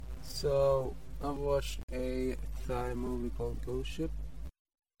So I watched a Thai movie called Ghost Ship,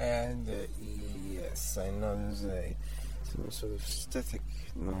 and yes, I know there's some sort of static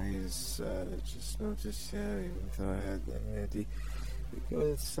noise. I just noticed, even though I had already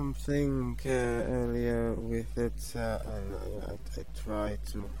recorded something earlier with it, and I tried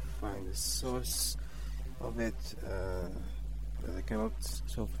to find the source of it, but I cannot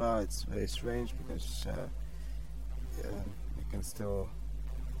so far. It's very strange because it can still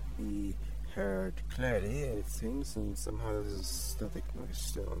be heard clearly, it seems, and somehow there's a static noise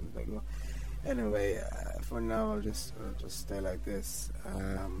still on the background. Anyway, for now I'll just stay like this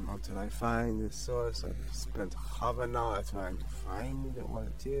until I find the source. I've spent half an hour trying to find what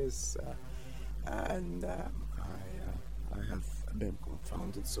it is, and I have been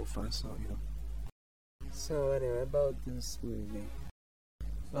confounded so far. So anyway, about this movie.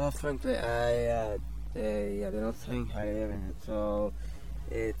 Well, frankly, I do not think highly of it. So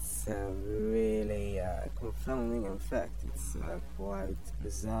it's really confounding. In fact, it's quite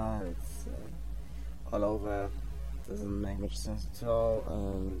bizarre. It's all over. Doesn't make much sense at all,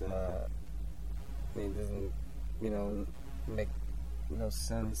 and it doesn't, make no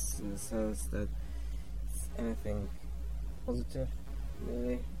sense in the sense that it's anything positive,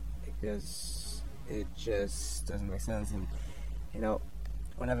 really, because it just doesn't make sense. And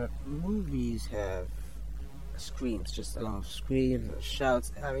whenever movies have screams, just a lot of screams and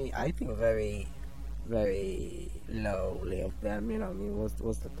shouts, I think very, very lowly of them.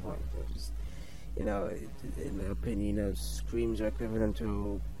 What's the point? Just, in my opinion, screams are equivalent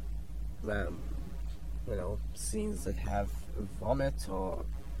to, scenes that have vomit or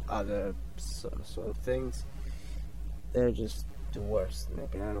other sort of things. They're just the worst. I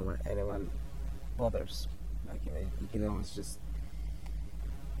don't know why anyone bothers. You can always just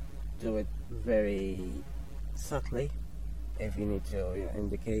do it very subtly if you need to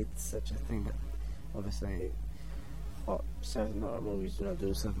indicate such a thing, but obviously certain horror movies do not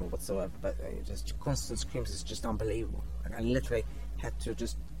do something whatsoever, but just constant screams is just unbelievable. I literally had to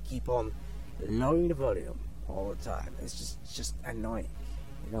just keep on lowering the volume all the time. It's just annoying.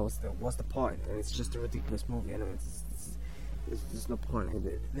 What's the point? And it's just a ridiculous movie. There's no point.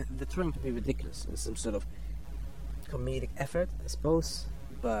 They're trying to be ridiculous in some sort of comedic effort, I suppose,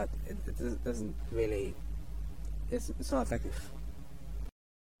 but it doesn't really. It's not effective.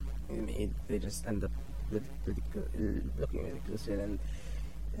 They just end up looking ridiculous, and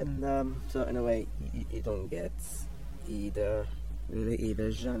so in a way you don't get either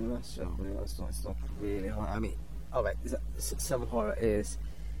genre. So it's not really horror. Alright, some horror is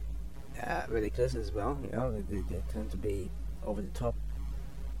ridiculous as well. They tend to be over the top,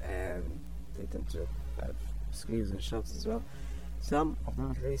 and they tend to have screams and shouts as well. Some of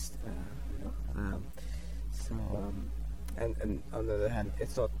them, at least. And on the other hand,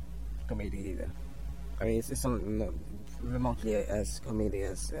 it's not comedy either. It's not remotely as comedy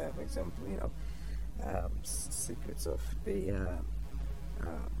as, for example, Secrets of the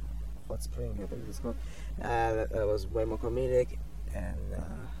Hot Spring, I think it's called. That was way more comedic, and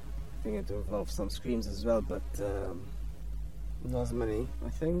I think it involved some screams as well, but not as many, I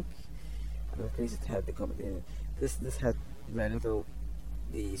think. And at least it had the comedy in it. This had very little.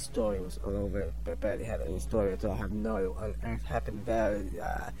 The story was all over it, but barely had any story at all. I have no idea what on earth happened there.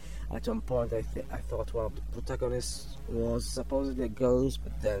 At one point, I thought one of the protagonists was supposedly a ghost,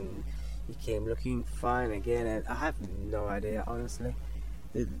 but then he came looking fine again, and I have no idea, honestly.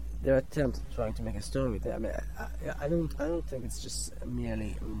 Their attempt at trying to make a story there. I don't think it's just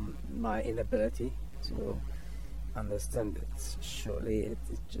merely my inability to understand it. Surely it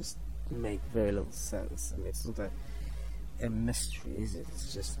just makes very little sense. It's not a mystery, is it?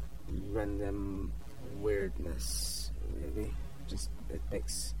 It's just random weirdness, really. It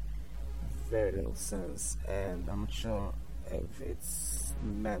makes very little sense, and I'm not sure if it's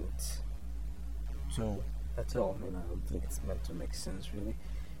meant to at all. I don't think it's meant to make sense, really.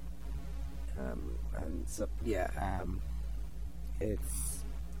 And so it's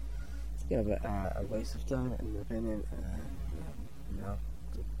kind of a waste of time, in my opinion. I'm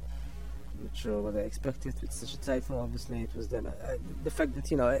not sure what I expected with such a title. Obviously, it was then the fact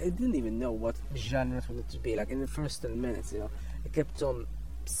that I didn't even know what genre it wanted to be. Like in the first 10 minutes, it kept on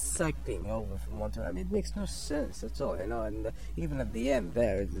cycling over from one to another. It makes no sense at all, And even at the end,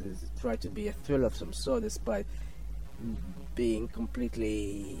 there it tried to be a thriller of some sort, despite being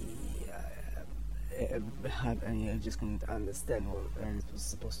completely. I just couldn't understand what it was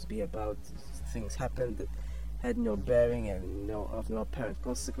supposed to be about. Things happened that had no bearing and no apparent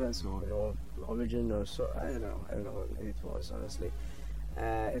consequence or no origin or so. I don't know what it was, honestly.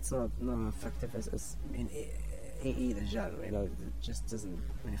 It's not effective as AE, the genre, it just doesn't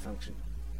really function.